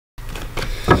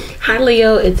Hi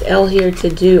Leo, it's Elle here to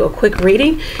do a quick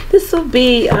reading. This will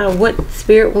be what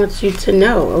Spirit wants you to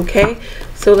know, okay?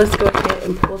 So let's go ahead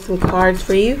and pull some cards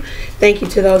for you. Thank you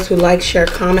to those who like, share,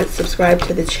 comment, subscribe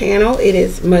to the channel. It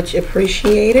is much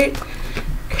appreciated.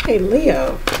 Okay,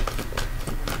 Leo.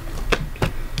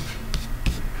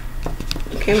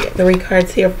 Okay, I'm getting 3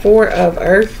 cards here. 4 of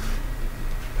Earth,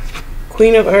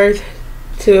 Queen of Earth,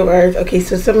 2 of Earth. Okay,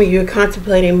 so some of you are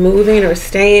contemplating moving or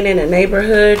staying in a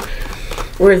neighborhood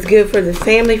where it's good for the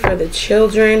family, for the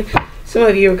children. Some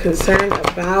of you are concerned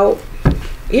about,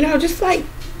 you know, just like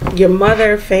your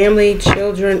mother, family,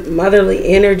 children,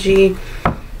 motherly energy.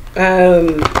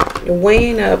 You're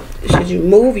weighing up, should you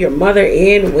move your mother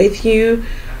in with you?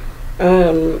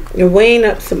 You're weighing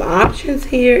up some options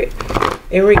here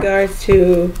in regards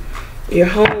to your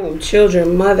home,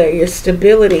 children, mother, your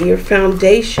stability, your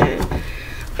foundation.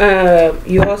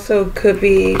 You also could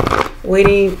be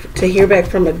waiting to hear back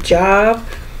from a job.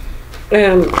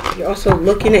 You're also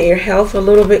looking at your health a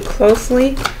little bit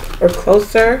closely or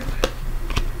closer.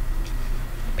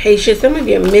 Patience. Some of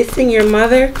you are missing your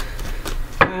mother.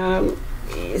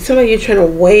 Some of you are trying to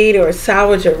wait or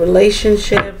salvage a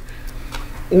relationship,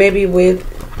 maybe with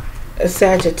a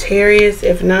Sagittarius.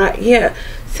 If not, yeah,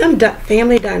 some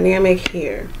family dynamic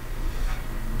here.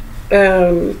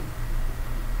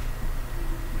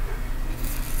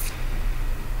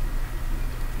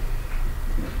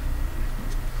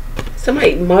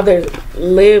 Somebody's mother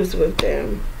lives with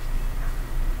them.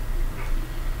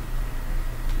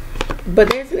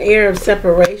 But there's an air of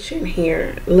separation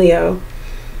here, Leo.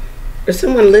 Or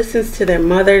someone listens to their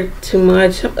mother too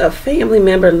much. A family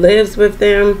member lives with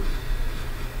them.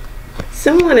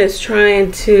 Someone is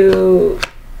trying to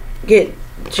get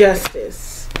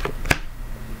justice.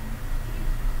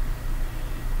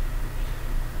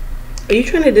 Are you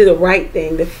trying to do the right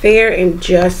thing, the fair and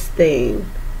just thing?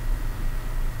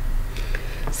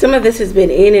 Some of this has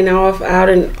been in and off, out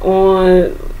and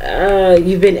on.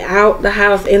 You've been out the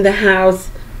house, in the house.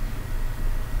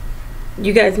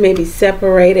 You guys may be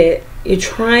separated. You're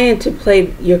trying to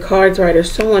play your cards right, or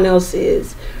someone else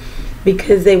is,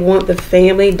 because they want the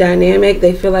family dynamic.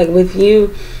 They feel like with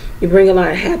you, you bring a lot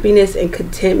of happiness and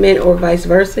contentment, or vice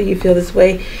versa. You feel this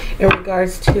way in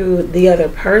regards to the other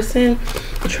person.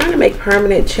 You're trying to make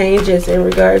permanent changes in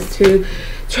regards to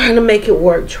trying to make it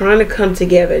work, trying to come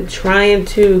together, trying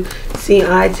to see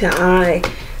eye to eye.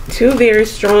 2 very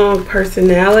strong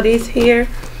personalities here.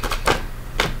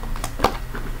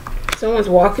 Someone's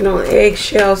walking on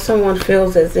eggshells. Someone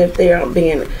feels as if they aren't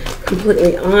being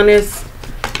completely honest.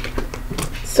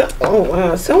 So, oh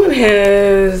wow, someone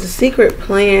has a secret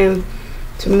plan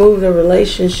to move the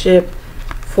relationship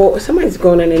forward. Somebody's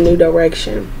going in a new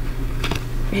direction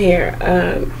here.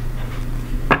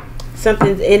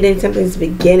 Something's ending, something's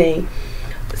beginning.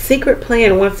 Secret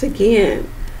plan once again.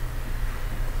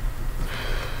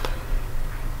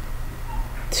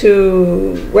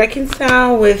 To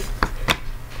reconcile with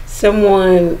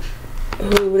someone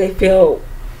who they feel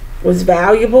was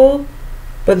valuable,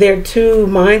 but they're 2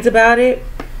 minds about it.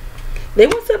 They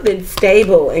want something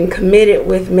stable and committed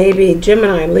with maybe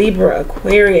Gemini, Libra,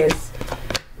 Aquarius.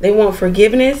 They want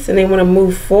forgiveness and they want to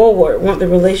move forward, want the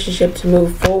relationship to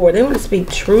move forward. They want to speak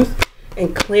truth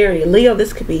and clarity. Leo,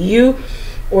 this could be you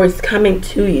or it's coming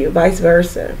to you, vice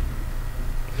versa.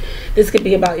 This could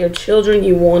be about your children,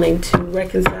 you wanting to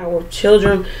reconcile with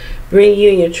children, bring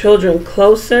you and your children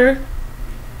closer.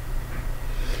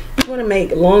 You want to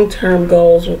make long-term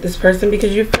goals with this person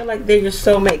because you feel like they're your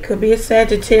soulmate. Could be a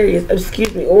Sagittarius,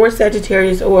 excuse me, or a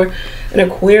Sagittarius or an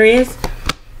Aquarius.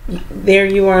 There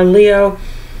you are, Leo.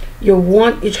 You're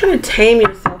trying to tame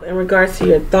yourself in regards to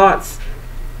your thoughts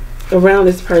around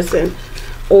this person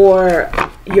or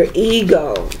your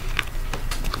ego.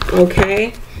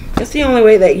 Okay, that's the only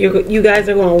way that you guys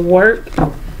are going to work.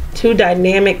 2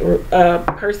 dynamic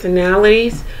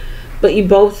personalities, but you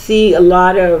both see a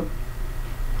lot of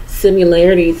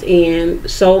similarities in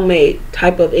soulmate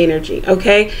type of energy.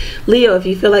 Okay, Leo, if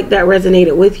you feel like that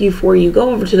resonated with you, for you,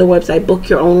 go over to the website, book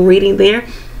your own reading there,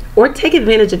 or take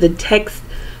advantage of the text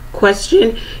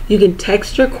question. You can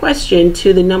text your question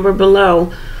to the number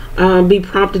below. Be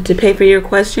prompted to pay for your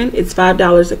question. It's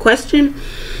 $5 a question.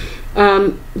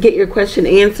 Get your question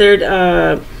answered.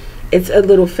 It's a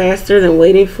little faster than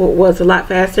waiting for, well, it's a lot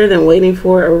faster than waiting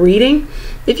for a reading.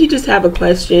 If you just have a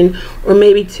question or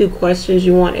maybe 2 questions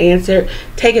you want answered,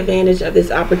 take advantage of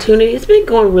this opportunity. It's been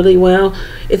going really well.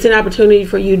 It's an opportunity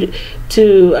for you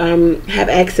to have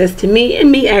access to me and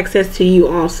me access to you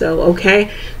also. Okay,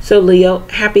 so Leo,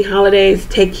 happy holidays.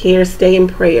 Take care. Stay in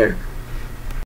prayer.